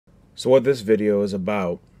So what this video is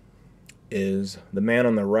about is the man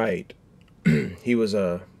on the right. He was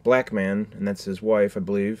a black man, and that's his wife, I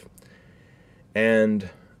believe. And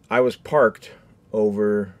I was parked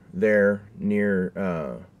over there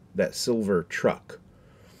near that silver truck.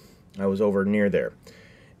 I was over near there.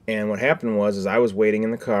 And what happened was I was waiting in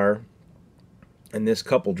the car, and this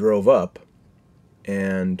couple drove up,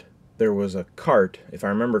 and there was a cart, if I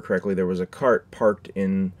remember correctly, there was a cart parked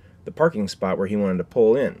in the parking spot where he wanted to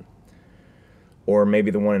pull in. Or maybe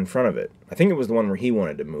the one in front of it. I think it was the one where he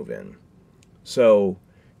wanted to move in. So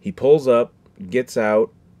he pulls up, gets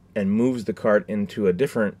out, and moves the cart into a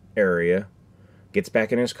different area, gets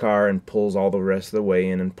back in his car, and pulls all the rest of the way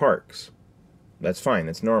in and parks. That's fine,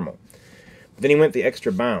 that's normal. But then he went the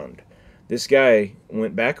extra bound. This guy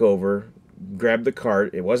went back over, grabbed the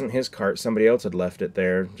cart. It wasn't his cart, somebody else had left it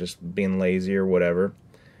there, just being lazy or whatever.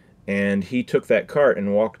 And he took that cart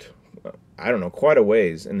and walked, I don't know, quite a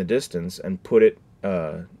ways in the distance and put it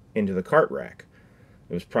into the cart rack.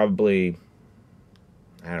 It was probably,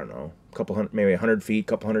 I don't know, a couple hundred, maybe 100 feet,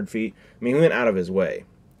 couple hundred feet. I mean, he went out of his way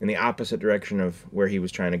in the opposite direction of where he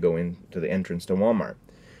was trying to go into the entrance to Walmart.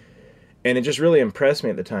 And it just really impressed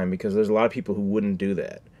me at the time because there's a lot of people who wouldn't do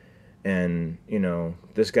that. And, you know,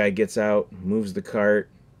 this guy gets out, moves the cart,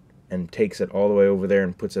 and takes it all the way over there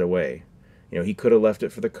and puts it away. You know, he could have left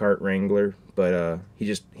it for the cart wrangler, but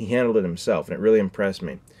he handled it himself, and it really impressed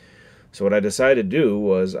me. So what I decided to do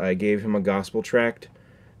was I gave him a gospel tract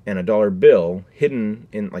and a dollar bill hidden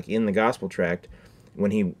in the gospel tract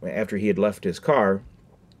after he had left his car,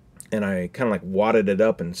 and I kind of like wadded it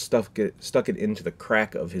up and stuck it into the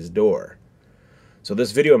crack of his door. So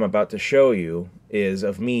this video I'm about to show you is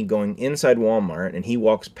of me going inside Walmart, and he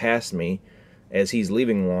walks past me as he's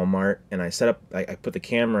leaving Walmart, and I put the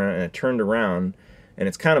camera and I turned around, and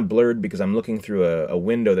it's kind of blurred because I'm looking through a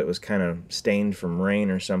window that was kind of stained from rain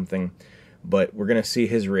or something, but we're going to see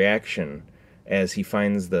his reaction as he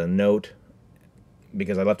finds the note,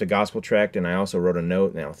 because I left a gospel tract and I also wrote a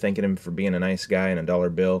note, you know, thanking him for being a nice guy and a dollar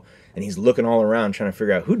bill, and he's looking all around trying to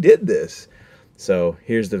figure out who did this. So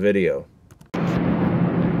here's the video.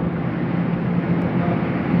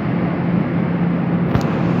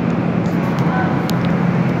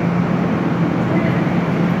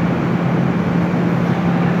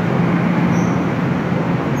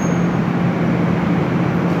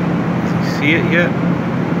 See it yet?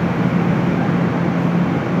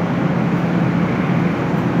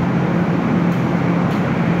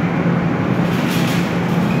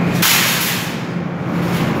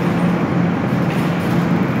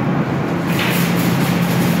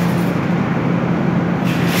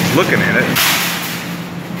 He's looking at it.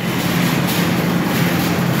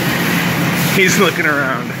 He's looking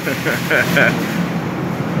around.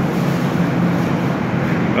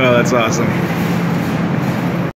 Oh, that's awesome.